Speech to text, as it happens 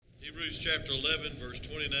Hebrews chapter 11, verse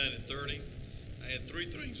 29 and 30. I had three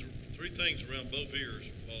things around both ears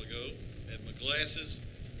a while ago. I had my glasses,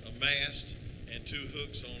 a mask, and two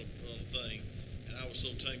hooks on a thing. And I was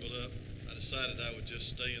so tangled up, I decided I would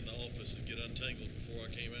just stay in the office and get untangled before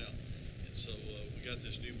I came out. And so we got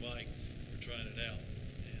this new mic. We're trying it out.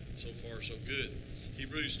 And so far, so good.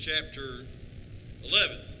 Hebrews chapter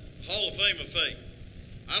 11, Hall of Fame of Faith.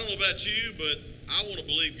 I don't know about you, but I want to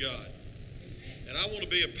believe God. And I want to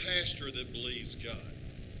be a pastor that believes God.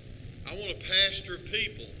 I want to pastor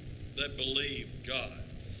people that believe God.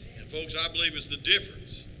 And folks, I believe it's the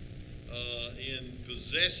difference in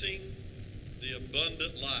possessing the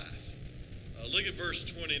abundant life. Look at verse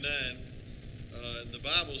 29. The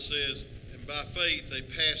Bible says, and by faith they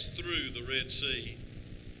passed through the Red Sea,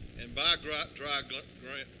 and by dry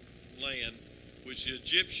land, which the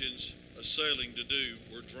Egyptians assailing to do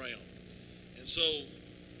were drowned. And so,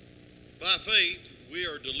 by faith, we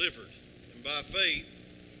are delivered. And by faith,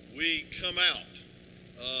 we come out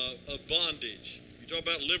of bondage. You talk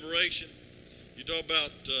about liberation. You talk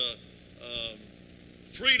about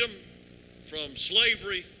freedom from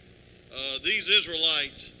slavery. These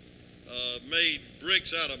Israelites made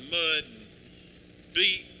bricks out of mud and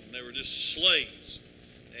beat, and they were just slaves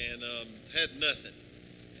and had nothing.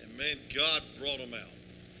 And man, God brought them out.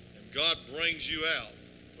 And God brings you out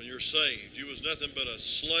when you're saved. You was nothing but a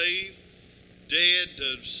slave, dead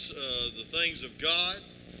to the things of God,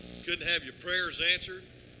 couldn't have your prayers answered,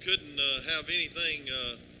 couldn't have anything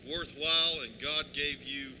worthwhile, and God gave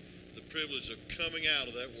you the privilege of coming out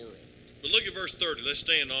of that world. But look at verse 30. Let's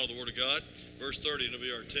stand in honor of the Word of God. Verse 30 will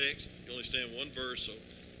be our text. You only stand one verse, so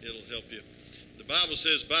it'll help you. The Bible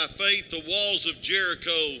says, by faith the walls of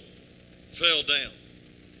Jericho fell down,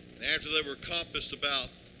 and after they were compassed about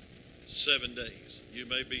 7 days. You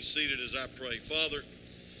may be seated as I pray. Father,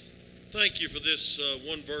 thank you for this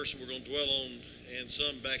one verse we're going to dwell on, and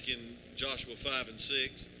some back in Joshua 5 and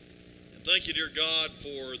 6. And thank you, dear God,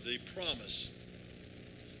 for the promise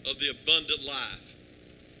of the abundant life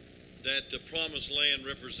that the promised land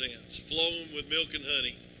represents, flowing with milk and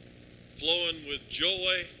honey, flowing with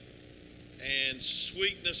joy and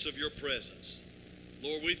sweetness of your presence.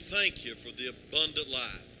 Lord, we thank you for the abundant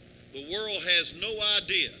life. The world has no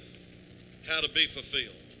idea how to be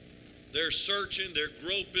fulfilled. They're searching, they're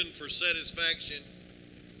groping for satisfaction,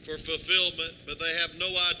 for fulfillment, but they have no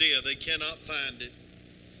idea. They cannot find it.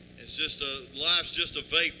 It's just life's just a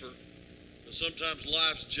vapor, but sometimes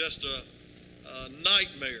life's just a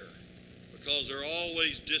nightmare because they're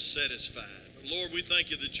always dissatisfied. But Lord, we thank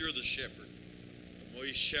you that you're the shepherd, and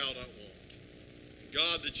we shall not want.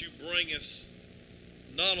 God, that you bring us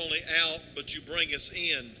not only out, but you bring us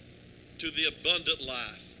in to the abundant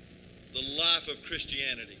life. The life of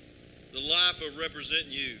Christianity, the life of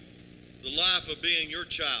representing you, the life of being your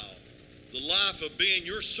child, the life of being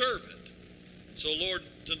your servant. And so, Lord,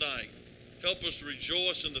 tonight, help us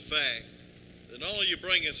rejoice in the fact that not only you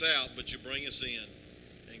bring us out, but you bring us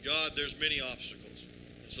in. And God, there's many obstacles.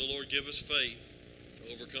 And so, Lord, give us faith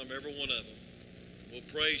to overcome every one of them. We'll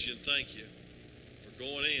praise you and thank you for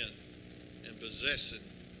going in and possessing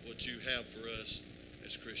what you have for us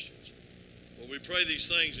as Christians. Well, we pray these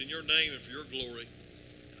things in your name and for your glory.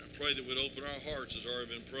 And I pray that we'd open our hearts, as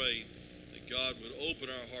already been prayed, that God would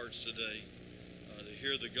open our hearts today to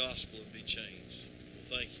hear the gospel and be changed. Well,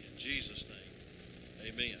 thank you. In Jesus'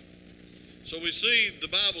 name, amen. So we see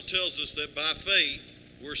the Bible tells us that by faith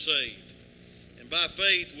we're saved. And by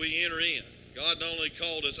faith we enter in. God not only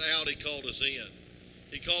called us out, he called us in.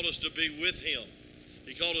 He called us to be with him.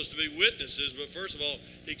 He called us to be witnesses, but first of all,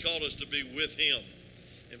 he called us to be with him.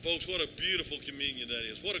 And folks, what a beautiful communion that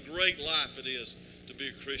is. What a great life it is to be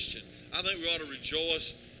a Christian. I think we ought to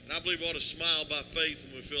rejoice, and I believe we ought to smile by faith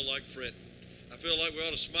when we feel like fretting. I feel like we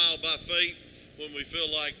ought to smile by faith when we feel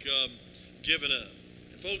like giving up.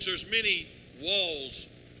 And folks, there's many walls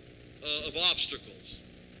of obstacles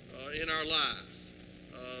in our life.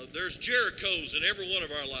 There's Jerichos in every one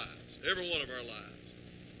of our lives. Every one of our lives.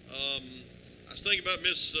 I was thinking about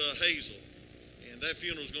Miss Hazel. That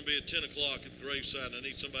funeral is going to be at 10 o'clock at the graveside, and I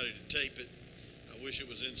need somebody to tape it. I wish it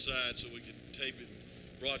was inside so we could tape it and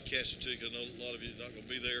broadcast it to you, because I know a lot of you are not going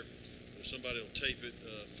to be there. But if somebody will tape it,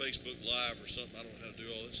 Facebook Live or something, I don't know how to do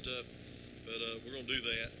all that stuff. But we're going to do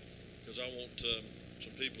that because I want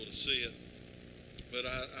some people to see it. But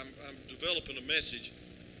I'm developing a message,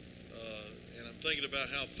 and I'm thinking about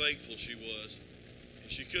how faithful she was.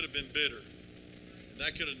 And she could have been bitter, and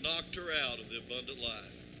that could have knocked her out of the abundant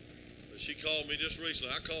life. She called me just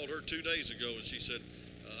recently. I called her 2 days ago, and she said,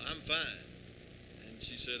 I'm fine. And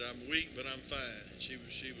she said, I'm weak, but I'm fine. And she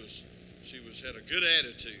had a good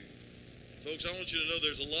attitude. Folks, I want you to know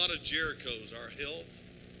there's a lot of Jerichos. Our health,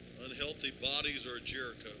 unhealthy bodies are a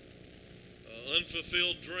Jericho.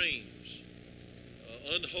 Unfulfilled dreams,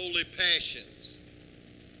 unholy passions,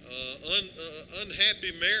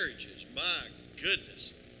 unhappy marriages. My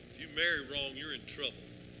goodness, if you marry wrong, you're in trouble.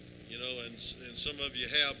 You know, and some of you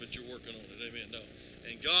have, but you're working on it. Amen. No,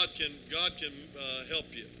 and God can help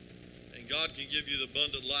you, and God can give you the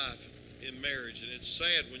abundant life in marriage. And it's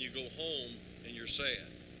sad when you go home and you're sad.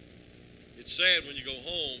 It's sad when you go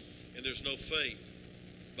home and there's no faith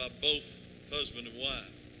by both husband and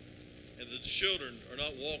wife, and the children are not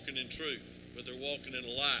walking in truth, but they're walking in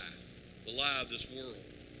a lie, the lie of this world.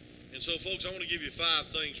 And so, folks, I want to give you 5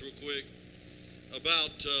 things real quick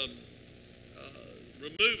about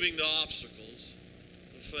removing the obstacles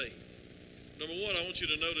of faith. Number 1, I want you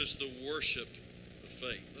to notice the worship of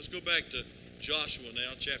faith. Let's go back to Joshua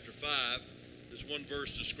now, chapter 5. This one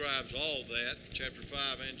verse describes all that, chapter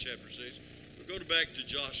 5 and chapter 6. But go back to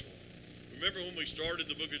Joshua. Remember when we started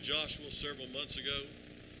the book of Joshua several months ago?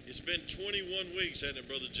 It's been 21 weeks, hasn't it,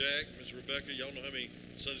 Brother Jack, Miss Rebecca? Y'all know how many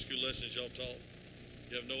Sunday school lessons y'all taught?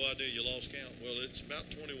 You have no idea. You lost count. Well, it's about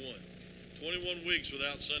 21. 21 weeks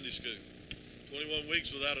without Sunday school. 21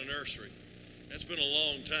 weeks without a nursery. That's been a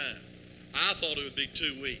long time. I thought it would be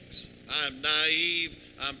 2 weeks. I'm naive.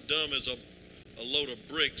 I'm dumb as a load of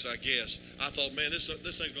bricks, I guess. I thought, man, this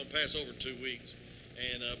thing's going to pass over 2 weeks.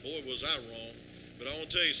 And boy, was I wrong. But I want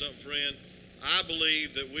to tell you something, friend. I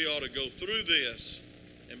believe that we ought to go through this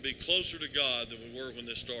and be closer to God than we were when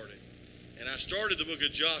this started. And I started the book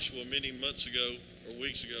of Joshua many months ago, or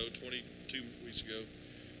weeks ago, 22 weeks ago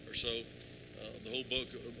or so, the whole book,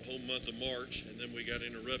 the whole month of March, and then we got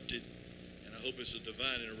interrupted. And I hope it's a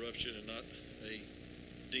divine interruption and not a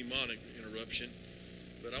demonic interruption.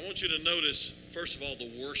 But I want you to notice, first of all,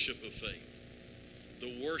 the worship of faith.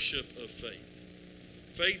 The worship of faith.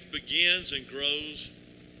 Faith begins and grows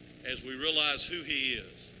as we realize who He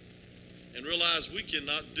is and realize we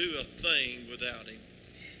cannot do a thing without Him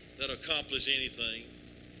that accomplish anything.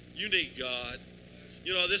 You need God.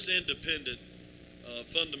 You know, this independent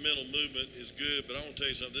fundamental movement is good, but I want to tell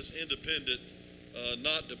you something. This independent,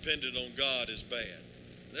 not dependent on God is bad.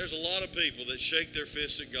 There's a lot of people that shake their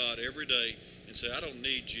fists at God every day and say, I don't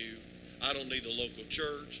need you. I don't need the local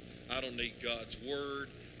church. I don't need God's word.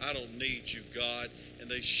 I don't need you, God. And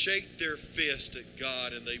they shake their fist at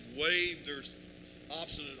God and they wave their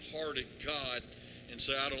obstinate heart at God and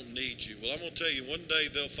say, I don't need you. Well, I'm going to tell you, one day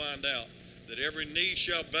they'll find out that every knee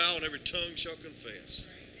shall bow and every tongue shall confess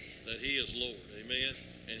that He is Lord. Amen?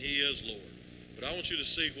 And He is Lord. But I want you to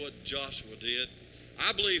see what Joshua did.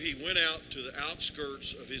 I believe he went out to the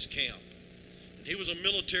outskirts of his camp. And he was a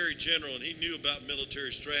military general and he knew about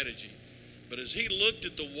military strategy. But as he looked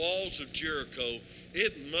at the walls of Jericho,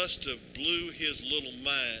 it must have blew his little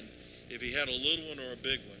mind if he had a little one or a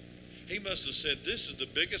big one. He must have said, this is the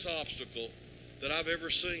biggest obstacle that I've ever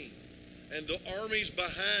seen. And the army's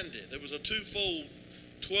behind it. There was a twofold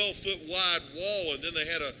 12-foot wide wall, and then they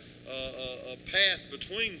had a path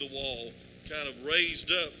between the wall kind of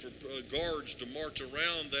raised up for guards to march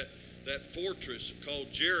around that fortress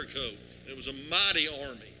called Jericho. And it was a mighty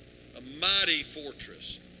army, a mighty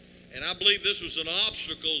fortress. And I believe this was an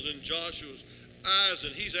obstacle in Joshua's eyes,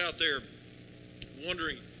 and he's out there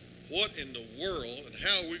wondering what in the world and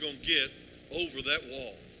how are we going to get over that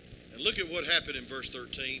wall. And look at what happened in verse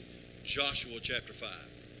 13, Joshua chapter 5.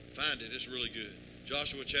 Find it, it's really good.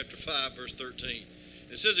 Joshua chapter 5, verse 13.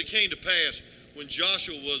 It says it came to pass when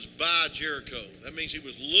Joshua was by Jericho. That means he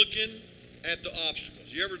was looking at the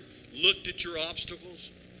obstacles. You ever looked at your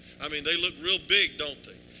obstacles? I mean, they look real big, don't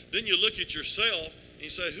they? Then you look at yourself and you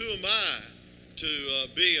say, who am I to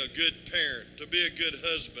be a good parent, to be a good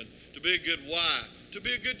husband, to be a good wife, to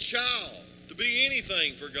be a good child, to be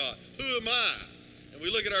anything for God? Who am I? And we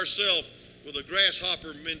look at ourselves with a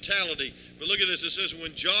grasshopper mentality. But look at this. It says,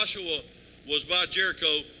 when Joshua was by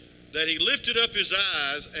Jericho, that he lifted up his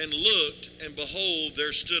eyes and looked, and behold,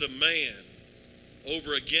 there stood a man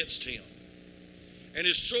over against him, and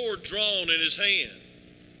his sword drawn in his hand.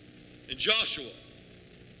 And Joshua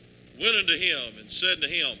went unto him and said to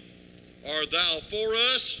him, art thou for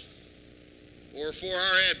us or for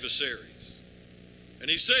our adversaries? And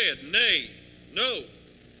he said, nay, no,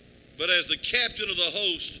 but as the captain of the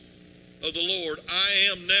host of the Lord,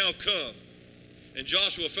 I am now come. And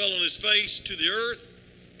Joshua fell on his face to the earth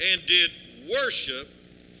and did worship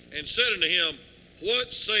and said unto him,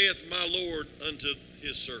 what saith my Lord unto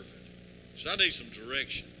his servant? So I need some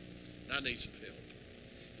direction. And I need some help.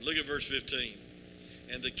 And look at verse 15.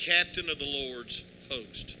 And the captain of the Lord's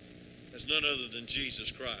host, that's none other than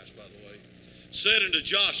Jesus Christ, by the way, said unto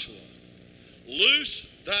Joshua,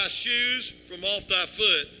 loose thy shoes from off thy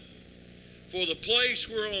foot, for the place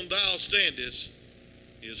whereon thou standest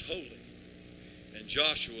is holy. And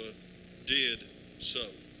Joshua did so.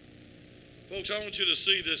 Folks, I want you to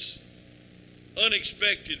see this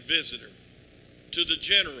unexpected visitor to the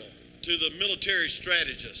general, to the military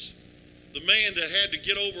strategist, the man that had to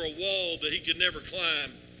get over a wall that he could never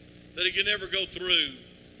climb, that he could never go through,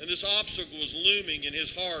 and this obstacle was looming in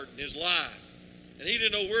his heart and his life, and he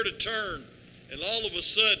didn't know where to turn, and all of a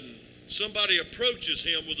sudden somebody approaches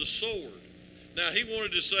him with a sword. Now he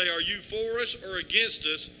wanted to say, are you for us or against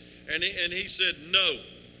us? And he said, no.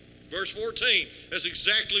 Verse 14, that's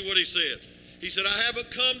exactly what he said. He said, I haven't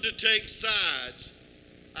come to take sides,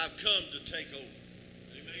 I've come to take over.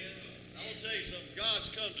 Amen. I want to tell you something,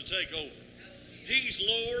 God's come to take over. He's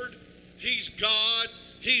Lord, He's God,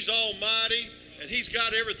 He's Almighty, and He's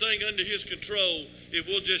got everything under His control if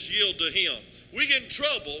we'll just yield to Him. We get in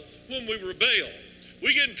trouble when we rebel.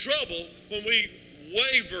 We get in trouble when we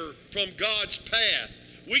waver from God's path.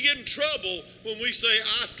 We get in trouble when we say,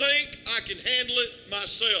 I think I can handle it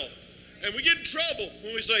myself. And we get in trouble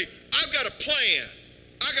when we say, I've got a plan.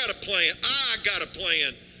 I got a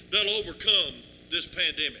plan that'll overcome this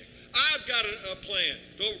pandemic. I've got a plan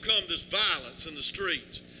to overcome this violence in the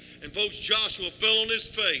streets. And folks, Joshua fell on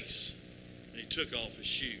his face and he took off his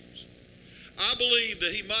shoes. I believe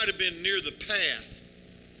that he might have been near the path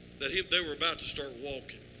that they were about to start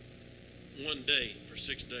walking one day for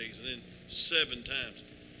 6 days, and then 7 times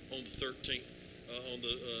on the 13th, on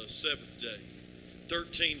the 7th day.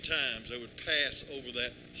 13 times they would pass over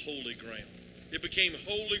that holy ground. It became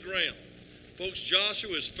holy ground. Folks,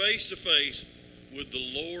 Joshua is face to face with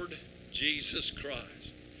the Lord Jesus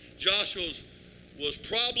Christ. Joshua was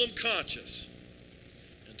problem conscious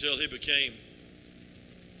until he became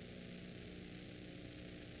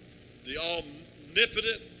the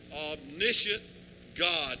omnipotent, omniscient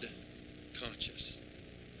God conscious.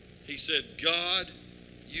 He said, God,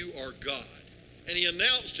 you are God. And he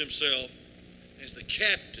announced himself as the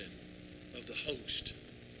captain of the host.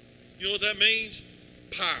 You know what that means?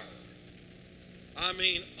 Power. I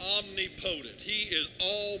mean omnipotent. He is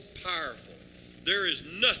all powerful. There is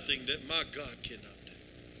nothing that my God cannot do.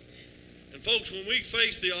 And folks, when we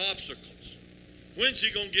face the obstacles, when's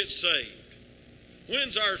he going to get saved?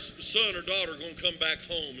 When's our son or daughter going to come back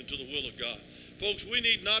home into the will of God? Folks, we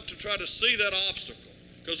need not to try to see that obstacle,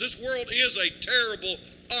 because this world is a terrible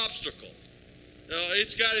obstacle.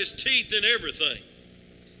 It's got its teeth in everything.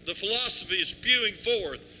 The philosophy is spewing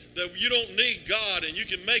forth that you don't need God and you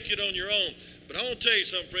can make it on your own. But I want to tell you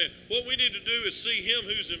something, friend. What we need to do is see him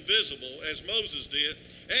who's invisible, as Moses did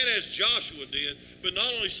and as Joshua did, but not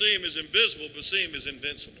only see him as invisible, but see him as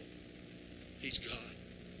invincible. He's God.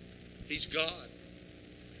 He's God.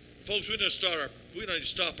 Folks, we need to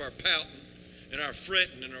stop our pouting and our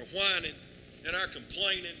fretting and our whining and our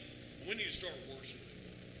complaining. We need to start worshiping.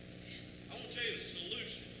 I want to tell you the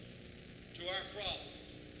solution to our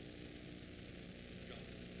problems. God.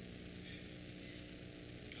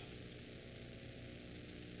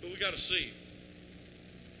 But we got to see him.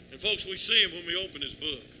 And folks, we see him when we open his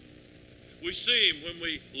book. We see him when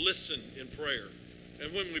we listen in prayer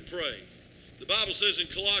and when we pray. The Bible says in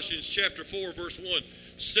Colossians chapter 4, verse 1,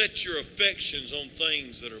 set your affections on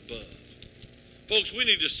things that are above. Folks, we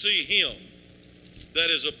need to see him that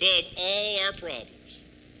is above all our problems,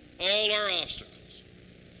 all our obstacles.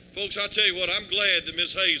 Folks, I tell you what, I'm glad that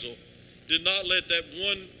Miss Hazel did not let that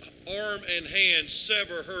one arm and hand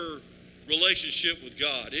sever her relationship with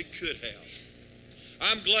God. It could have.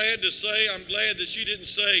 I'm glad that she didn't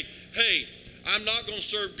say, hey, I'm not going to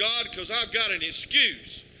serve God because I've got an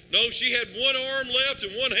excuse. No, she had one arm left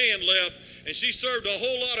and one hand left, and she served a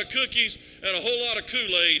whole lot of cookies and a whole lot of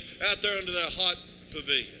Kool-Aid out there under that hot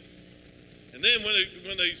pavilion. And then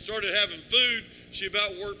when they started having food, she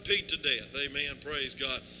about worked Pete to death. Amen. Praise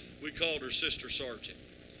God. We called her Sister Sergeant.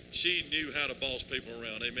 She knew how to boss people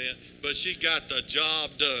around. Amen. But she got the job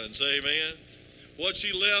done. Say amen. What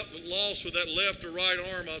she lost with that left or right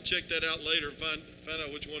arm, I'll check that out later and find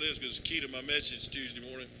out which one it is, because it's key to my message Tuesday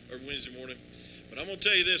morning or Wednesday morning. But I'm going to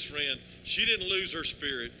tell you this, friend. She didn't lose her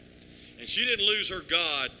spirit, and she didn't lose her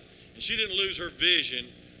God, and she didn't lose her vision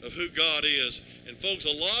of who God is. And folks,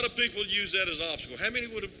 a lot of people use that as an obstacle. How many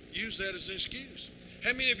would have used that as an excuse?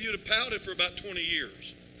 How many of you would have pouted for about 20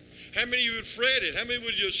 years? How many of you would have fretted? How many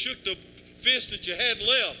would you have shook the fist that you had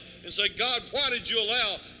left and say, God, why did you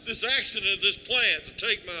allow this accident of this plant to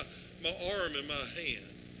take my arm and my hand?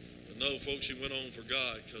 But no, folks, she went on for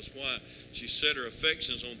God, because why? She set her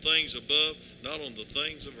affections on things above, not on the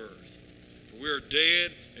things of earth. For we are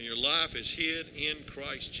dead, and your life is hid in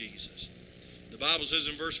Christ Jesus. The Bible says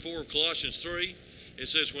in verse 4 of Colossians 3, It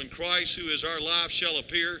says, when Christ, who is our life, shall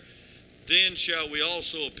appear, then shall we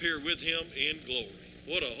also appear with him in glory.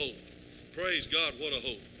 What a hope. Praise God, what a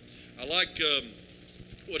hope. I like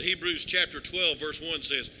what Hebrews chapter 12, verse 1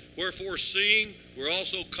 says, wherefore seeing we're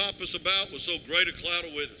also compassed about with so great a cloud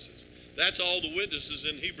of witnesses. That's all the witnesses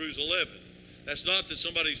in Hebrews 11. That's not that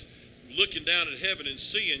somebody's looking down at heaven and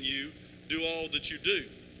seeing you do all that you do.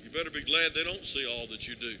 You better be glad they don't see all that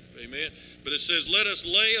you do. Amen. But it says, let us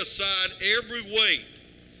lay aside every weight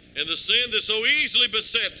and the sin that so easily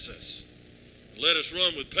besets us. Let us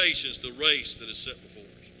run with patience the race that is set before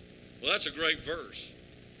us. Well, that's a great verse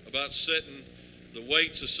about setting the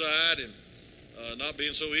weights aside and not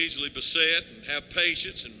being so easily beset, and have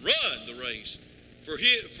patience and run the race for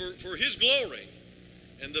his glory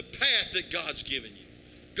and the path that God's given you.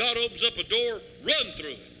 God opens up a door, run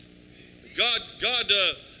through it. God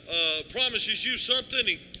promises you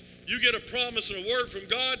something, you get a promise and a word from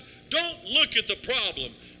God. Don't look at the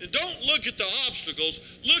problem and don't look at the obstacles.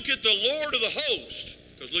 Look at the Lord of the host.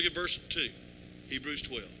 Because look at verse 2, Hebrews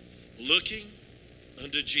 12. Looking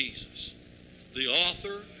unto Jesus, the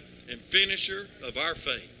author and finisher of our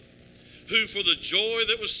faith, who for the joy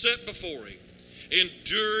that was set before him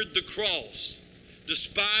endured the cross,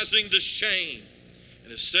 despising the shame,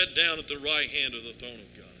 and is set down at the right hand of the throne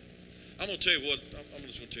of God. I'm going to tell you what, I'm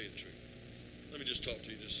just going to tell you the truth. Let me just talk to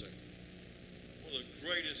you just a second. One of the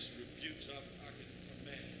greatest rebukes I can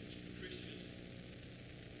imagine is Christians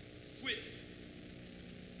quit.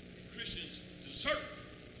 Christians desert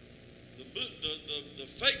the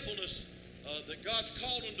faithfulness that God's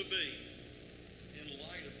called them to be in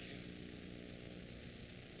light of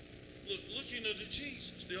Calvary. Looking unto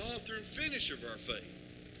Jesus, the author and finisher of our faith,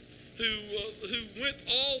 who went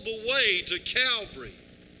all the way to Calvary.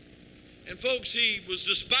 And folks, he was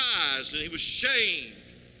despised and he was shamed.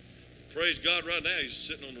 Praise God, right now he's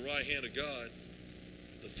sitting on the right hand of God,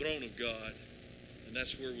 the throne of God, and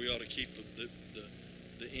that's where we ought to keep the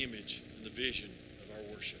image and the vision of our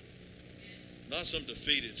worship. Not some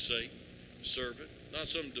defeated Satan servant, not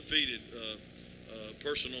some defeated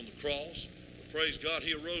person on the cross. But praise God,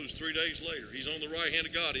 he arose 3 days later. He's on the right hand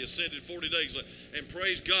of God. He ascended 40 days later. And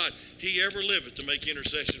praise God, he ever liveth to make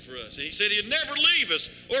intercession for us. And he said he'd never leave us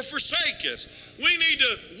or forsake us. We need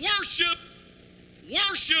to worship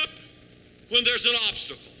when there's an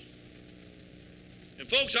obstacle. And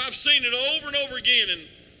folks, I've seen it over and over again in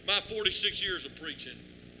my 46 years of preaching.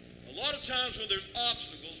 A lot of times when there's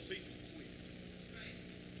obstacles, people quit.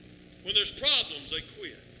 When there's problems, they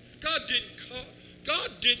quit. God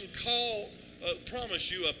didn't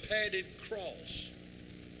promise you a padded cross.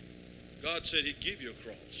 God said he'd give you a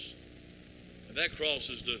cross. And that cross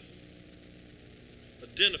is to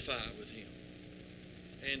identify with him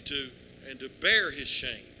and to bear his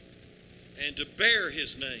shame and to bear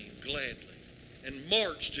his name gladly and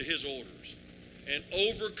march to his orders and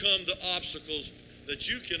overcome the obstacles that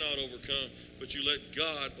you cannot overcome, but you let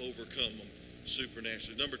God overcome them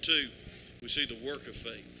supernaturally. Number 2, we see the work of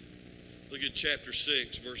faith. Look at chapter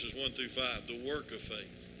 6, verses 1 through 5, the work of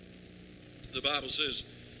faith. The Bible says,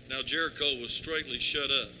 now Jericho was straitly shut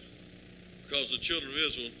up because the children of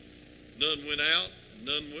Israel, none went out and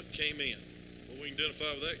none came in. Well, we can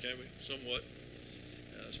identify with that, can't we? Somewhat,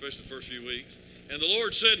 especially the first few weeks. And the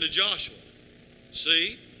Lord said unto Joshua,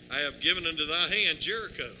 see, I have given unto thy hand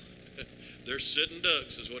Jericho. They're sitting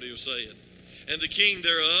ducks, is what he was saying. And the king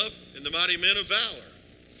thereof, and the mighty men of valor.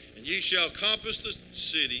 And ye shall compass the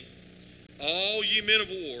city, all ye men of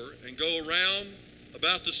war, and go around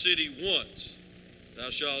about the city once.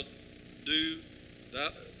 Thus shalt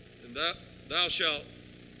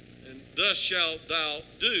thou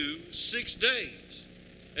do 6 days.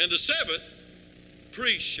 And the 7th,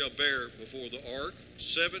 priests shall bear before the ark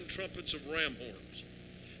 7 trumpets of ram horns.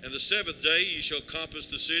 And the 7th day ye shall compass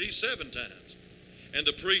the city 7 times. And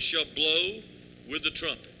the priest shall blow with the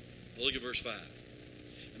trumpet. Now look at verse 5.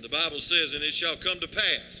 And the Bible says, and it shall come to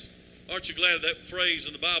pass. Aren't you glad of that phrase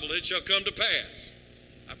in the Bible? It shall come to pass.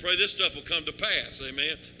 I pray this stuff will come to pass,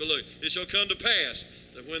 amen. But look, it shall come to pass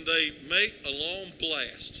that when they make a long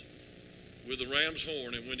blast with the ram's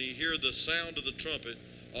horn, and when ye hear the sound of the trumpet,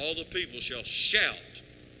 all the people shall shout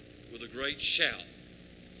with a great shout.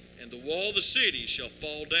 And the wall of the city shall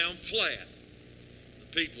fall down flat. The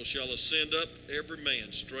people shall ascend up every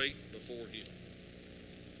man straight before him.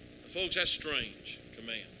 Now, folks, that's strange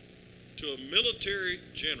command. To a military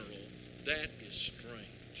general, that is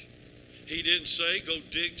strange. He didn't say go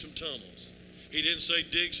dig some tunnels. He didn't say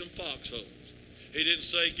dig some foxholes. He didn't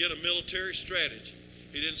say get a military strategy.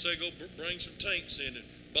 He didn't say go bring some tanks in and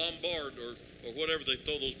bombard or whatever they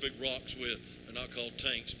throw those big rocks with. They're not called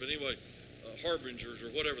tanks. But anyway, harbingers or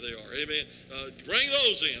whatever they are. Amen. Bring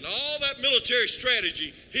those in. All that military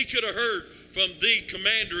strategy he could have heard from the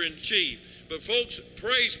commander-in-chief. But folks,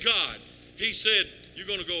 praise God. He said, you're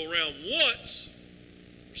going to go around once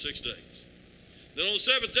for 6 days. Then on the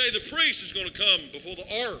 7th day, the priest is going to come before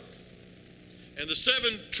the ark. And the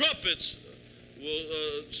 7 trumpets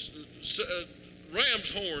will,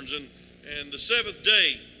 ram's horns. And the 7th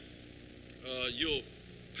day, you'll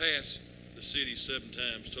pass the city 7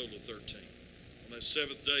 times, total of 13. On that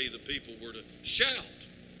 7th day, the people were to shout.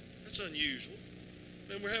 That's unusual.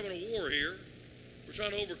 Man, we're having a war here. We're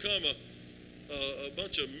trying to overcome a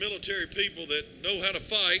bunch of military people that know how to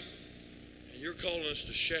fight, and you're calling us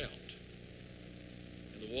to shout.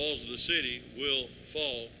 And the walls of the city will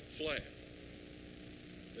fall flat.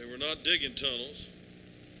 They were not digging tunnels.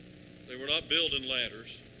 They were not building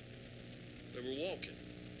ladders. They were walking.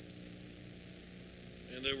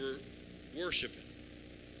 And they were worshiping.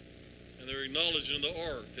 And they were acknowledging the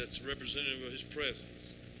ark that's representative of his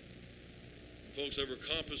presence. And folks, they were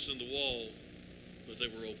compassing the wall, but they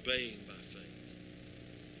were obeying by faith.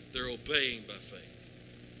 They're obeying by faith.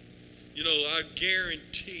 You know, I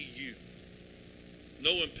guarantee you,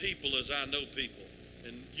 knowing people as I know people,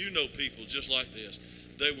 and you know people just like this,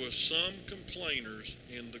 there were some complainers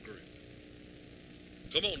in the group.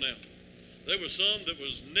 Come on now. There was some that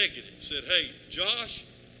was negative, said, hey, Josh,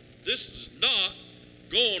 this is not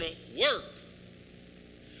going to work.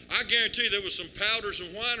 I guarantee there was some pouters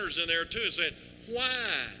and whiners in there too and said,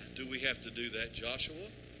 why do we have to do that, Joshua?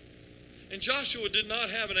 And Joshua did not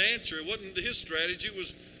have an answer. It wasn't his strategy. It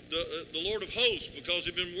was the Lord of hosts, because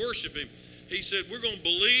he'd been worshiping. He said, we're going to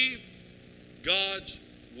believe God's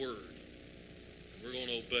word. We're going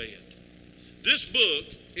to obey it. This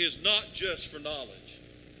book is not just for knowledge.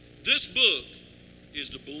 This book is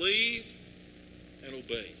to believe and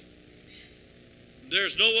obey.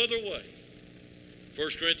 There's no other way. 1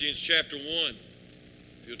 Corinthians chapter 1.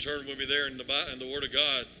 If you'll turn with me there in the Word of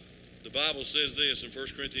God, the Bible says this in 1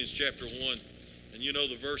 Corinthians chapter 1. And you know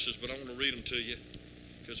the verses, but I want to read them to you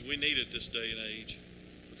because we need it this day and age.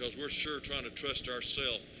 Because we're sure trying to trust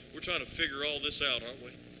ourselves. We're trying to figure all this out, aren't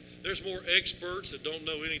we? There's more experts that don't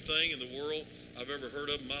know anything in the world I've ever heard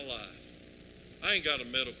of in my life. I ain't got a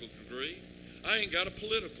medical degree. I ain't got a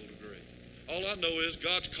political degree. All I know is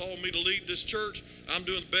God's called me to lead this church. I'm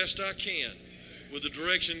doing the best I can with the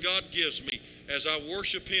direction God gives me as I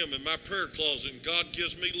worship Him in my prayer closet, and God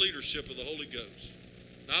gives me leadership of the Holy Ghost.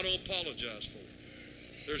 And I don't apologize for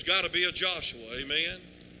it. There's got to be a Joshua, amen?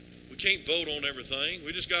 We can't vote on everything.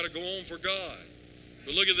 We just got to go on for God.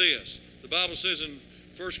 But look at this. The Bible says in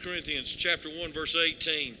 1 Corinthians chapter 1, verse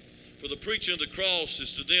 18, for the preaching of the cross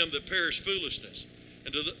is to them that perish foolishness,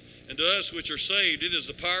 and to us which are saved, it is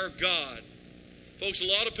the power of God. Folks, a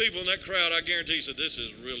lot of people in that crowd, I guarantee, said, this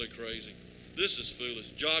is really crazy. This is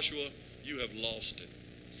foolish. Joshua, you have lost it.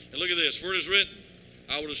 And look at this. For it is written,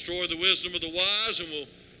 I will destroy the wisdom of the wise and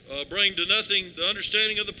will bring to nothing the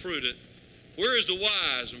understanding of the prudent. Where is the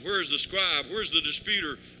wise and where is the scribe? Where is the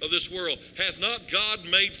disputer of this world? Hath not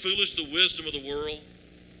God made foolish the wisdom of the world?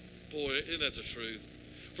 Boy, isn't that the truth?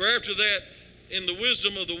 For after that, in the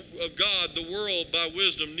wisdom of God, the world by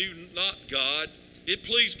wisdom knew not God. It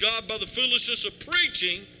pleased God by the foolishness of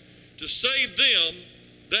preaching to save them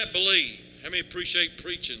that believe. How many appreciate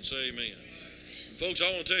preaching? Say amen. And folks, I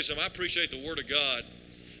want to tell you something. I appreciate the Word of God,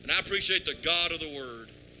 and I appreciate the God of the Word.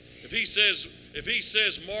 If He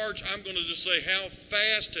says, Marge, I'm going to just say, how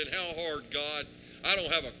fast and how hard, God, I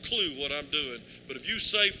don't have a clue what I'm doing. But if you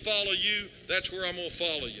say follow you, that's where I'm going to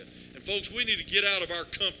follow you. And folks, we need to get out of our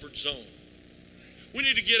comfort zone. We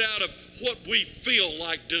need to get out of what we feel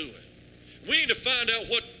like doing. We need to find out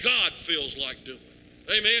what God feels like doing.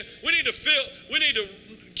 Amen. We need to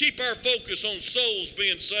keep our focus on souls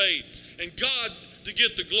being saved and God to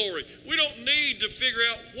get the glory. We don't need to figure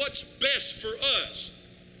out what's best for us.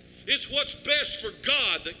 It's what's best for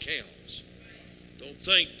God that counts. Don't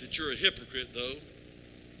think that you're a hypocrite, though,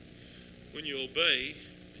 when you obey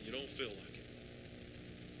and you don't feel like it.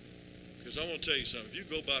 Because I want to tell you something. If you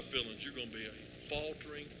go by feelings, you're going to be a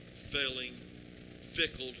faltering, failing,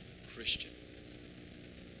 fickle Christian.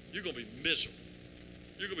 You're going to be miserable.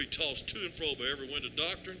 You're going to be tossed to and fro by every wind of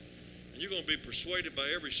doctrine, and you're going to be persuaded by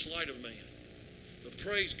every sleight of man. But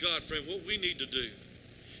praise God, friend, what we need to do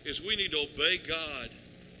is we need to obey God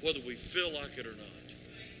whether we feel like it or not.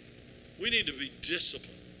 We need to be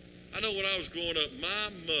disciplined. I know when I was growing up, my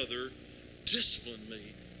mother disciplined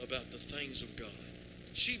me about the things of God.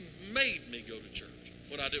 She made me go to church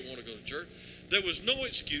when I didn't want to go to church. There was no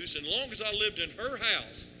excuse, and as long as I lived in her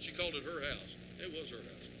house, she called it her house. It was her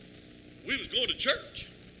house. We was going to church,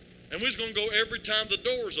 and we was going to go every time the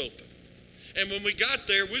doors open. And when we got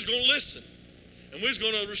there, we was going to listen. And we was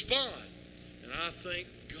going to respond. And I thank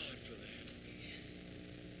God for that.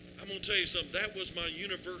 I'm going to tell you something. That was my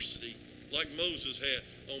university, like Moses had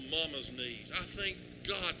on Mama's knees. I thank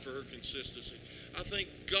God for her consistency. I thank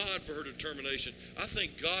God for her determination. I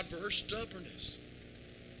thank God for her stubbornness.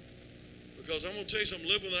 Because I'm going to tell you something,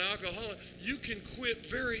 living with an alcoholic, you can quit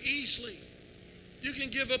very easily. You can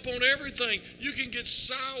give up on everything. You can get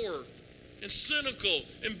sour and cynical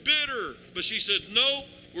and bitter. But she said, no,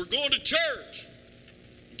 we're going to church.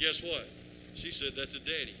 And guess what? She said that to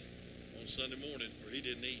Daddy on Sunday morning, or he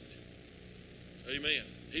didn't eat. Amen.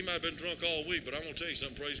 He might have been drunk all week, but I'm going to tell you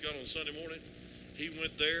something, praise God, on Sunday morning, he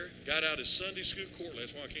went there, got out his Sunday school quarterly.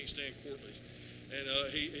 That's why I can't stand quarterlies. And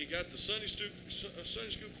he got the Sunday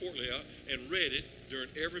school quarterly out and read it during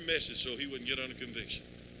every message so he wouldn't get under conviction.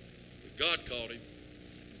 But God called him.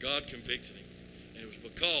 God convicted him. And it was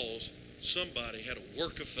because somebody had a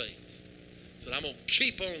work of faith. Said, I'm going to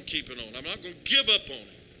keep on keeping on. I'm not going to give up on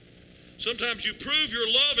it. Sometimes you prove your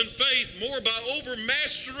love and faith more by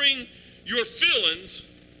overmastering your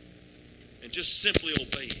feelings and just simply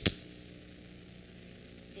obeying.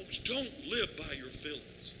 Folks, don't live by your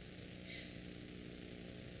feelings.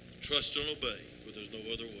 Trust and obey, for there's no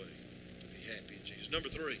other way to be happy in Jesus. Number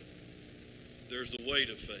 3, there's the weight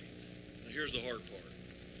of faith. Now here's the hard part.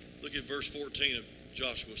 Look at verse 14 of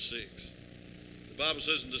Joshua 6. The Bible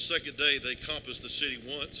says, in the second day they compassed the city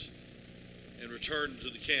once and returned to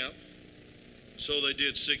the camp. So they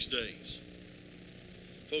did 6 days.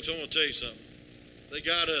 Folks, I want to tell you something. They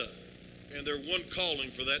got up, and their one calling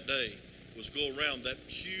for that day was go around that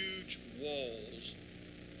huge walls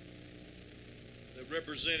that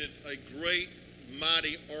represented a great,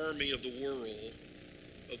 mighty army of the world,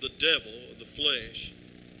 of the devil, of the flesh.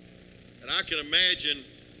 And I can imagine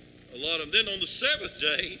a lot of them. Then on the 7th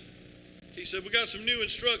day, he said, we got some new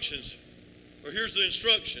instructions. Or here's the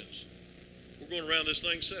instructions. We're going around this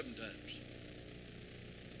thing 7 times.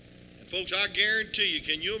 And folks, I guarantee you,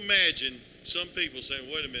 can you imagine some people saying,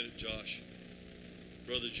 wait a minute, Josh,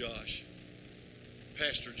 Brother Josh,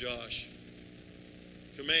 Pastor Josh,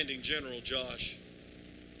 Commanding General Josh,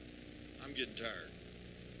 I'm getting tired.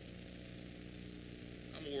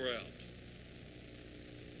 I'm wore out.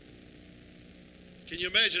 Can you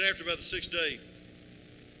imagine after about the 6th day,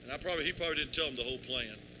 and he probably didn't tell them the whole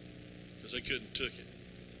plan because they couldn't took it.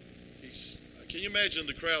 Can you imagine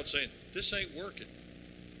the crowd saying, this ain't working.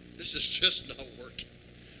 This is just not working.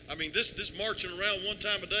 I mean, this marching around one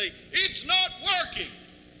time a day, it's not working.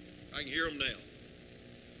 I can hear them now.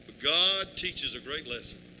 But God teaches a great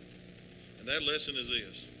lesson. And that lesson is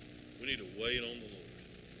this. We need to wait on the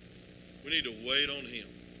Lord. We need to wait on Him.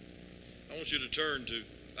 I want you to turn to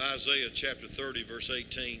Isaiah chapter 30, verse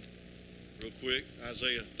 18. Real quick.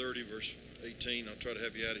 Isaiah 30, verse 18. I'll try to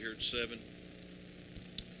have you out of here at 7.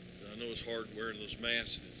 I know it's hard wearing those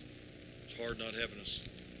masks. It's hard not having a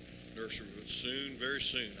nursery. But soon, very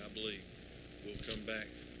soon, I believe, we'll come back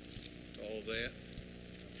to all that.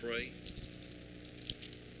 I pray.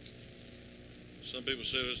 Some people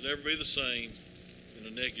say it'll never be the same in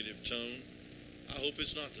a negative tone. I hope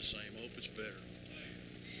it's not the same. I hope it's better.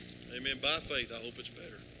 Amen. By faith, I hope it's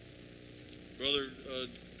better. Brother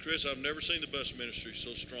Chris, I've never seen the bus ministry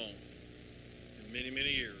so strong in many, many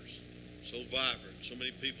years. So vibrant. So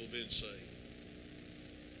many people have been saved.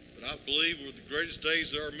 But I believe with the greatest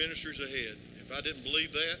days there are ministries ahead. If I didn't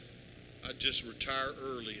believe that, I'd just retire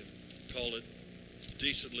early and call it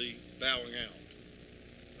decently bowing out.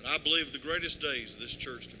 But I believe the greatest days of this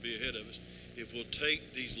church could be ahead of us if we'll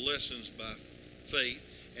take these lessons by faith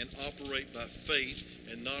and operate by faith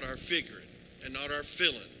and not our figuring and not our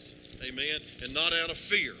feelings. Amen. And not out of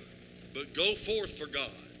fear, but go forth for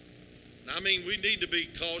God. And I mean, we need to be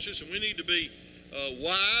cautious and we need to be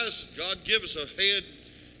wise. God give us a head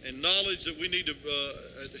and knowledge that we need to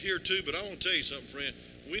adhere to. But I want to tell you something, friend.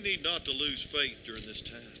 We need not to lose faith during this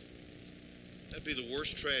time. That'd be the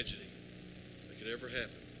worst tragedy that could ever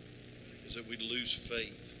happen, is that we lose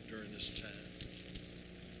faith during this time.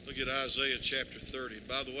 Look at Isaiah chapter 30. And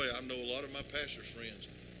by the way, I know a lot of my pastor's friends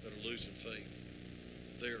that are losing faith.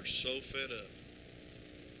 They are so fed up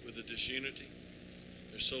with the disunity.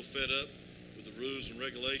 They're so fed up with the rules and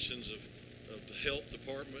regulations of the health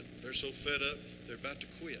department. They're so fed up, they're about to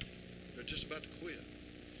quit. They're just about to quit.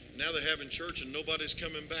 Now they're having church and nobody's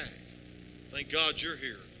coming back. Thank God you're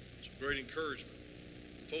here. It's a great encouragement.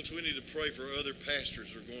 Folks, we need to pray for other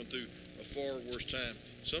pastors that are going through a far worse time.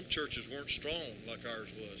 Some churches weren't strong like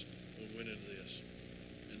ours was when we went into this.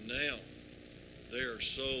 And now they are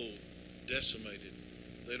so decimated,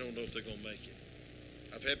 they don't know if they're going to make it.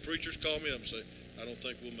 I've had preachers call me up and say, I don't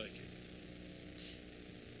think we'll make it.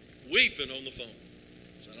 weeping on the phone.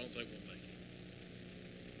 So I don't think we'll make it.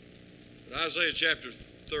 But Isaiah chapter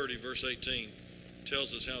 30, verse 18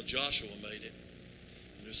 tells us how Joshua made it.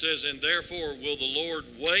 And it says, and therefore will the Lord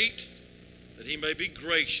wait, that he may be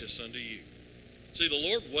gracious unto you. See, the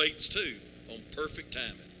Lord waits too on perfect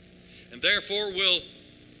timing. And therefore will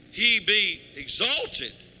he be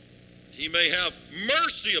exalted, he may have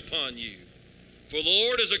mercy upon you. For the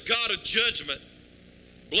Lord is a God of judgment.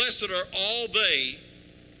 Blessed are all they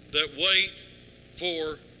that wait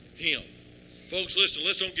for him. Folks, listen,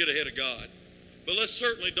 let's don't get ahead of God. But let's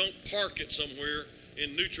certainly don't park it somewhere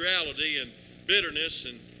in neutrality and bitterness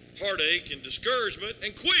and heartache and discouragement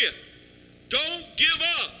and quit. Don't give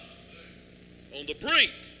up on the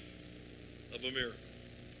brink of a miracle.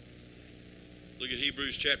 Look at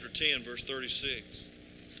Hebrews chapter 10, verse 36.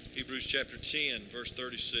 Hebrews chapter 10, verse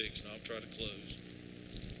 36, and I'll try to close.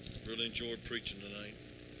 Really enjoyed preaching tonight.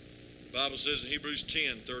 The Bible says in Hebrews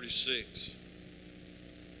 10, 36.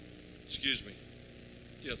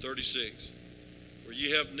 36. For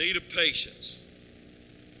you have need of patience.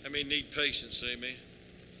 How many need patience? Say amen.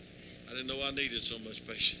 I didn't know I needed so much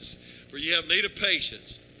patience. For you have need of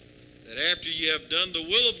patience, that after you have done the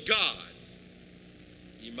will of God,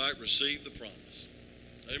 you might receive the promise.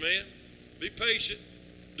 Amen. Be patient,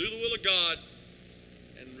 do the will of God,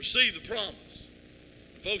 and receive the promise.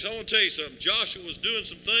 And folks, I want to tell you something. Joshua was doing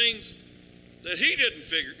some things that he couldn't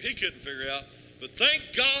figure out. But thank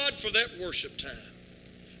God for that worship time.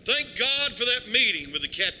 Thank God for that meeting with the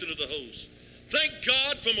captain of the host. Thank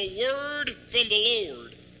God from a word from the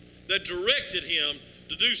Lord that directed him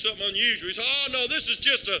to do something unusual. He said, oh no, this is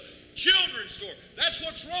just a children's story. That's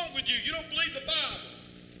what's wrong with you. You don't believe the Bible.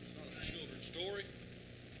 It's not a children's story.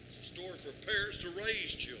 It's a story for parents to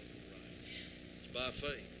raise children right. It's by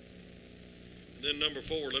faith. And then number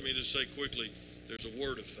 4, let me just say quickly, there's a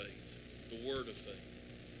word of faith. The word of faith.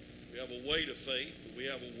 We have a weight of faith, but we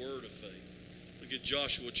have a word of faith. Look at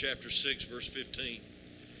Joshua chapter 6, verse 15.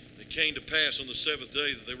 It came to pass on the 7th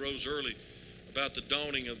day that they rose early about the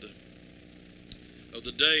dawning of the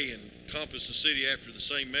day and compassed the city after the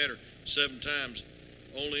same manner 7 times.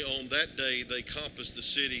 Only on that day they compassed the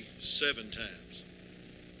city 7 times.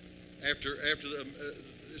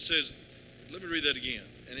 It says, let me read that again.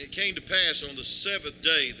 And it came to pass on the 7th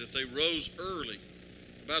day that they rose early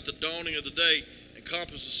about the dawning of the day and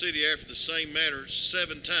compassed the city after the same manner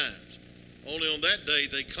 7 times. Only on that day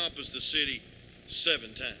they compassed the city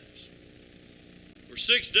 7 times. For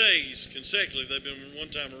 6 days consecutively, they've been one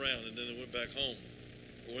time around, and then they went back home,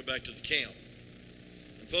 or went back to the camp.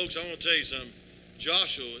 And folks, I want to tell you something.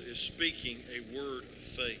 Joshua is speaking a word of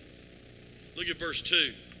faith. Look at verse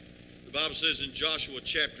 2. The Bible says in Joshua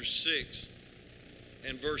chapter 6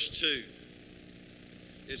 and verse 2,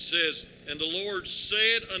 it says, and the Lord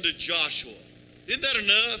said unto Joshua. Isn't that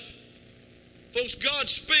enough? Folks,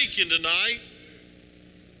 God's speaking tonight.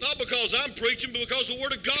 Not because I'm preaching, but because the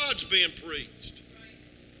word of God's being preached.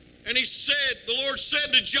 And he said, the Lord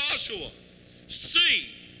said to Joshua, see,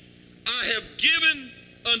 I have given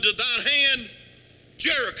unto thine hand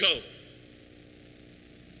Jericho,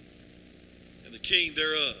 and the king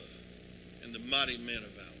thereof, and the mighty men of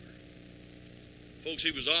valor. Folks,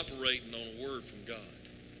 he was operating on a word from God.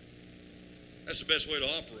 That's the best way to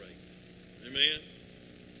operate. Amen.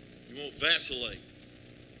 You won't vacillate.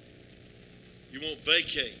 You won't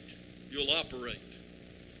vacate. You'll operate.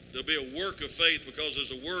 There'll be a work of faith because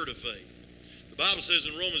there's a word of faith. The Bible says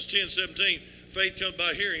in Romans 10:17, faith comes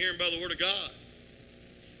by hearing, hearing by the word of God.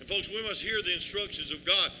 And folks, we must hear the instructions of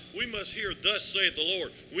God. We must hear, thus saith the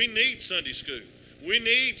Lord. We need Sunday school. We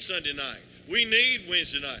need Sunday night. We need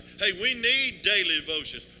Wednesday night. Hey, we need daily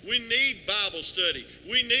devotions. We need Bible study.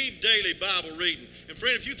 We need daily Bible reading. And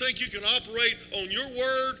friend, if you think you can operate on your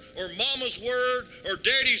word or mama's word or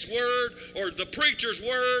daddy's word or the preacher's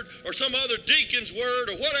word or some other deacon's word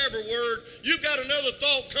or whatever word, you've got another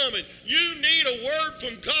thought coming. You need a word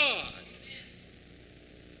from God.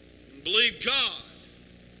 And believe God.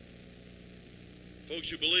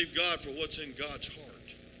 Folks, you believe God for what's in God's heart.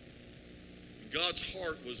 And God's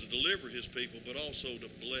heart was to deliver his people, but also to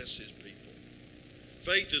bless his people.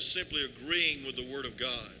 Faith is simply agreeing with the word of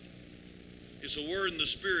God. It's a word in the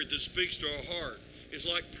Spirit that speaks to our heart. It's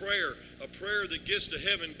like prayer. A prayer that gets to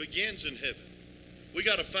heaven begins in heaven. We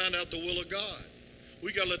got to find out the will of God.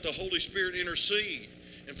 We got to let the Holy Spirit intercede.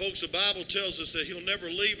 And folks, the Bible tells us that he'll never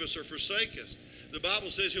leave us or forsake us. The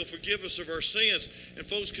Bible says he'll forgive us of our sins. And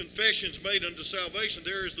folks, confessions made unto salvation,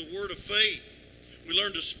 there is the word of faith. We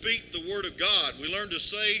learn to speak the word of God. We learn to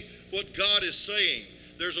say what God is saying.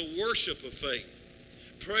 There's a worship of faith.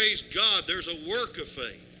 Praise God, there's a work of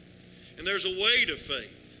faith. And there's a weight of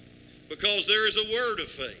faith, because there is a word of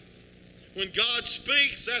faith. When God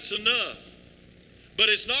speaks, that's enough. But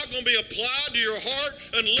it's not going to be applied to your heart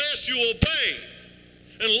unless you obey.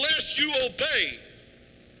 Unless you obey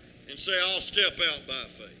and say, I'll step out by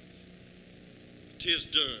faith. 'Tis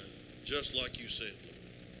done, just like you said, Lord.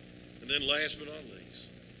 And then last but not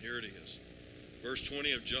least, here it is. Verse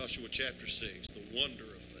 20 of Joshua chapter 6, the wonder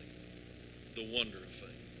of faith. The wonder of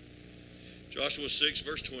faith. Joshua 6,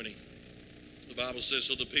 verse 20. The Bible says,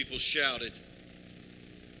 so the people shouted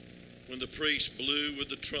when the priest blew with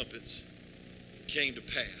the trumpets. It came to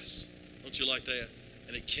pass. Don't you like that?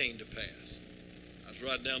 And it came to pass. I was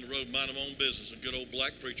riding down the road minding my own business. A good old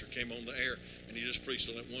black preacher came on the air, and he just preached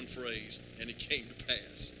on that one phrase, and it came to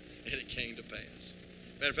pass. And it came to pass.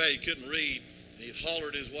 Matter of fact, he couldn't read, and he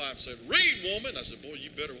hollered at his wife and said, read, woman. I said, boy, you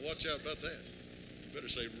better watch out about that. You better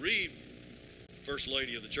say, read, first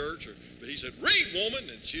lady of the church. But he said, read, woman.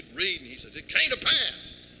 And she'd read, and he said, it came to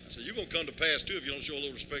pass. I said, you're going to come to pass, too, if you don't show a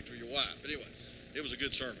little respect for your wife. But anyway, it was a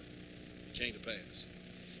good sermon. It came to pass.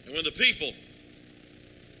 And when the people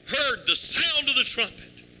heard the sound of the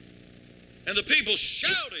trumpet, and the people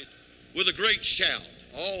shouted with a great shout,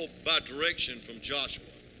 all by direction from Joshua,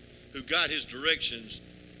 who got his directions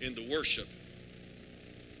in the worship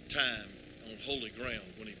time on holy ground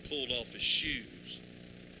when he pulled off his shoes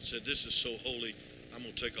and said, this is so holy, I'm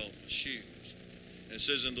going to take off my shoes. And it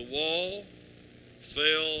says, and the wall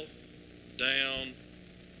fell down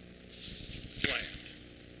flat,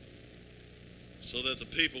 so that the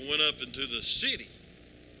people went up into the city,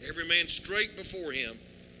 every man straight before him,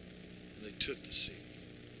 and they took the city.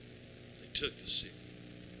 They took the city.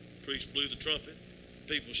 The priest blew the trumpet,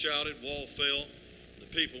 people shouted, wall fell, the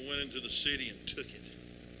people went into the city and took it.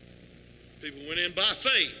 People went in by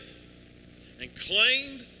faith and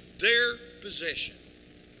claimed their possession.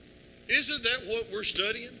 Isn't that what we're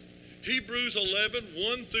studying? Hebrews 11,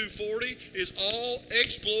 1 through 40 is all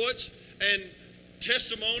exploits and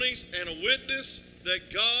testimonies and a witness that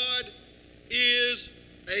God is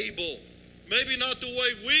able. Maybe not the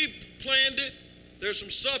way we planned it. There's some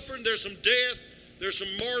suffering, there's some death, there's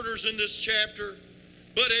some martyrs in this chapter,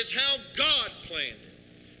 but it's how God planned it.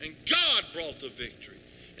 And God brought the victory.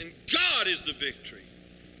 And God is the victory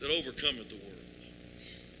that overcometh the world.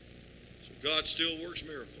 So God still works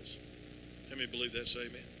miracles. How many believe that? Say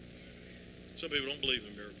amen. Some people don't believe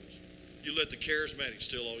in miracles. You let the charismatics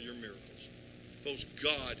steal all your miracles. Folks,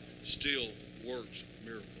 God still works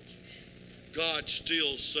miracles. God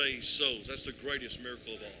still saves souls. That's the greatest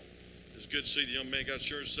miracle of all. It's good to see the young man got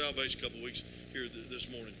assurance of salvation a couple of weeks here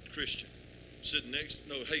this morning. Christian. Sitting next,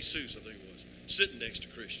 no, Jesus, I think it was. Sitting next to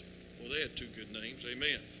Christian. Well, they had two good names.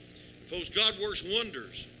 Amen. And folks, God works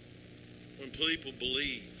wonders when people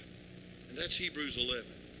believe. And that's Hebrews 11.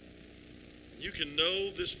 You can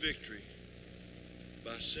know this victory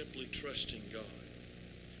by simply trusting God.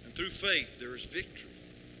 And through faith, there is victory.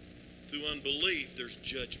 Through unbelief, there's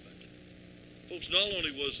judgment. Folks, not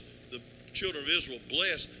only was the children of Israel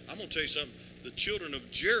blessed, I'm going to tell you something. The children of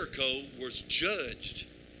Jericho was judged.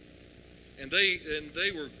 And they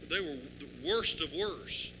were the worst of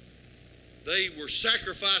worst. They were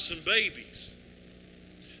sacrificing babies.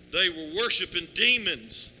 They were worshiping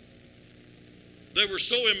demons. They were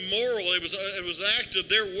so immoral. It was an act of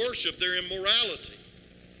their worship, their immorality.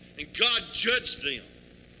 And God judged them.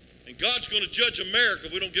 And God's going to judge America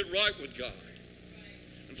if we don't get right with God.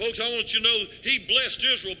 And folks, I want you to know He blessed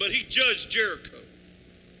Israel, but He judged Jericho.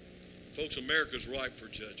 Folks, America's ripe for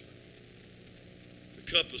judgment.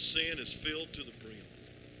 The cup of sin is filled to the brim.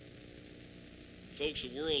 Folks,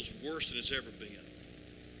 the world's worse than it's ever been.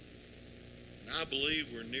 And I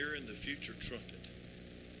believe we're nearing the future trumpet.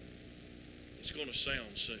 It's going to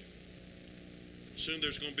sound soon. Soon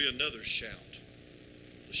there's going to be another shout,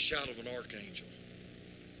 the shout of an archangel.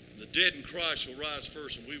 And the dead in Christ shall rise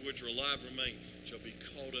first, and we which are alive remain shall be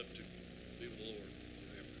caught up to be with the Lord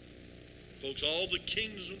forever. And folks, all the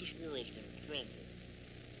kingdoms of this world is going to crumble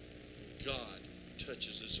when God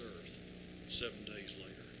touches this earth 7 days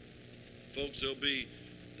later. Folks, there'll be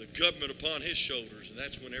the government upon His shoulders, and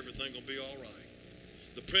that's when everything will be all right.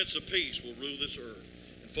 The Prince of Peace will rule this earth.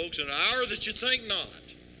 And folks, in an hour that you think not,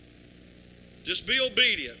 just be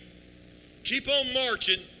obedient. Keep on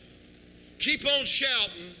marching. Keep on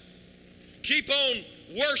shouting. Keep on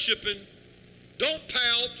worshiping. Don't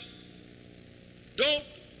pout. Don't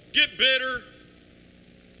get bitter.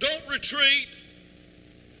 Don't retreat.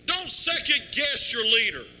 Don't second guess your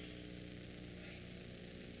leader.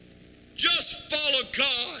 Just follow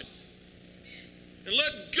God. And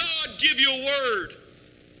let God give you a word.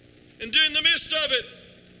 And in the midst of it,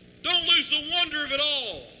 don't lose the wonder of it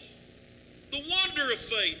all. The wonder of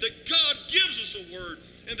faith that God gives us a word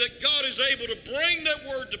and that God is able to bring that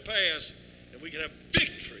word to pass and we can have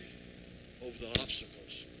victory over the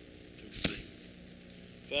obstacles through faith.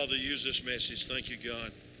 Father, use this message. Thank you,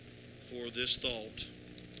 God, for this thought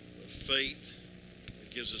of faith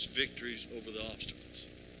that gives us victories over the obstacles.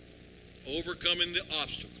 Overcoming the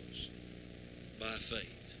obstacles by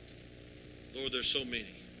faith. Lord, there's so many.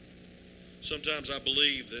 Sometimes I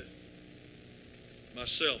believe that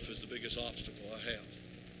myself is the biggest obstacle I have.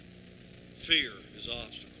 Fear is an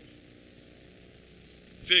obstacle.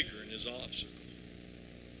 Figuring is an obstacle.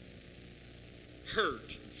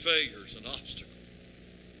 Hurt and failure is an obstacle.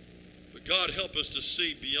 But God, help us to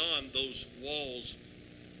see beyond those walls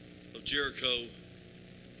of Jericho,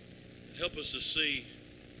 and help us to see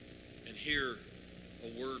and hear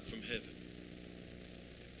a word from heaven.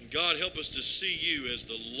 And God, help us to see you as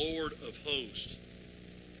the Lord of hosts.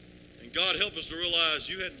 And God, help us to realize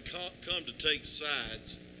you hadn't come to take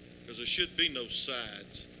sides, because there should be no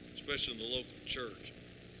sides, especially in the local church.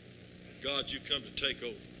 God, you come to take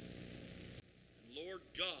over. And Lord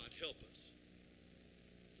God, help us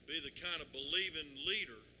to be the kind of believing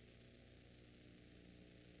leader.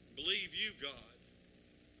 Believe you, God,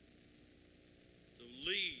 to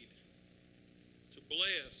lead, to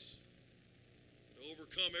bless, to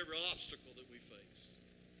overcome every obstacle that we face.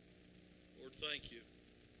 Lord, thank you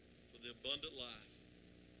for the abundant life.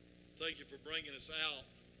 Thank you for bringing us out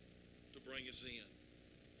to bring us in.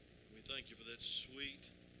 And we thank you for that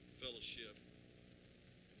sweet fellowship.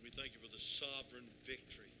 And we thank you for the sovereign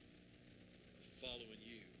victory of following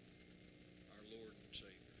you, our Lord and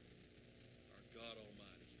Savior, our God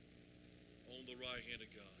Almighty, on the right hand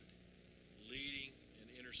of God, leading and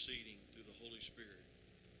interceding through the Holy Spirit,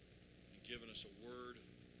 and giving us a word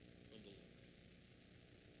from the Lord.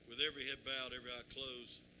 With every head bowed, every eye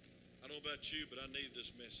closed, I don't know about you, but I needed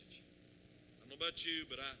this message. I don't know about you,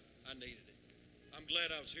 but I needed it. I'm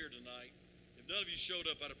glad I was here tonight. If none of you showed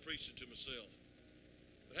up, I'd have preached it to myself.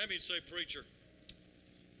 But have me say, preacher,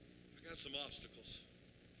 I got some obstacles.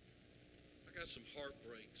 I got some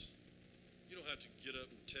heartbreaks. You don't have to get up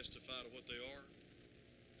and testify to what they are.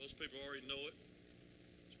 Most people already know it,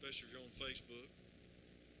 especially if you're on Facebook.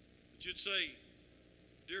 But you'd say,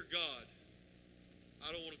 dear God,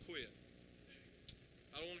 I don't want to quit.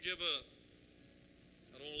 I don't want to give up.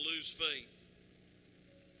 I don't want to lose faith.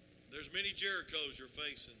 There's many Jerichos you're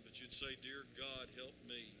facing, but you'd say, dear God, help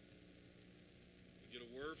me to get a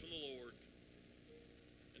word from the Lord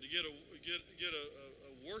and to get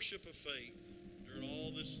a worship of faith during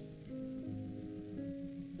all this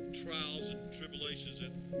trials and tribulations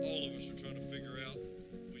that all of us are trying to figure out.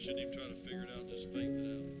 We shouldn't even try to figure it out, just faith it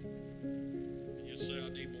out. And you'd say, I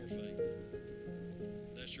need more faith.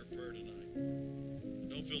 That's your prayer tonight. And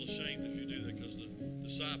don't feel ashamed if you do that, because the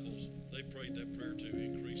disciples, they prayed that prayer too,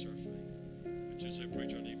 increase our faith. But you say,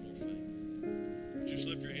 preacher, I need more faith. Would you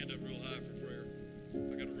slip your hand up real high for prayer?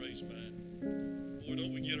 I got to raise mine. Boy,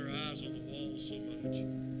 don't we get our eyes on the walls so much.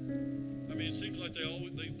 I mean, it seems like they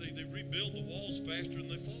rebuild the walls faster than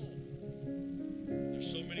they fall. There's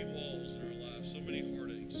so many walls in our lives, so many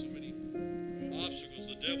heartaches, so many obstacles.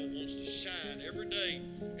 The devil wants to shine every day,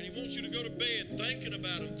 and he wants you to go to bed thinking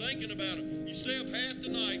about him, thinking about him. You stay up half the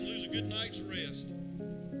night and lose a good night's rest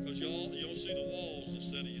because you don't see the walls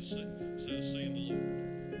instead of seeing the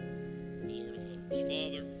Lord of hosts.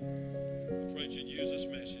 Father, I pray that you'd use this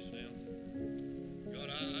message now. God,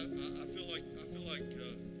 I feel like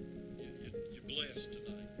you're blessed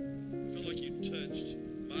tonight. I feel like you touched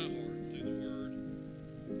my heart through the word.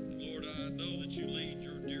 And Lord, I know that you lead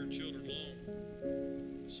your dear children along.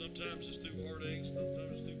 Sometimes it's through heartaches,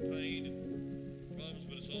 sometimes it's through pain and problems,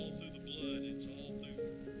 but it's all through the blood. It's all through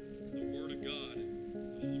the word of God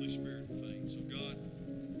and the Holy Spirit and faith. So God,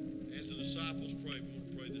 as the disciples pray, we want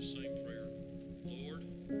to pray this same prayer. Lord,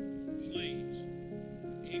 please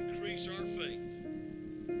increase our faith.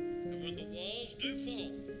 And when the walls do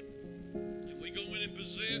fall, and we go in and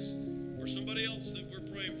possess, or somebody else that we're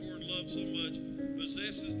praying for and love so much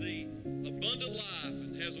possesses the abundant life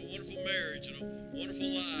and has a wonderful marriage and a wonderful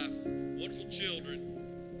life, wonderful children,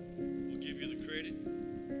 we'll give you the credit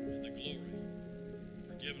and the glory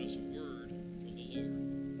for giving us a word from the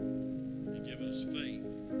Lord and giving us faith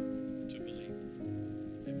to believe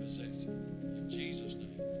it and possess it.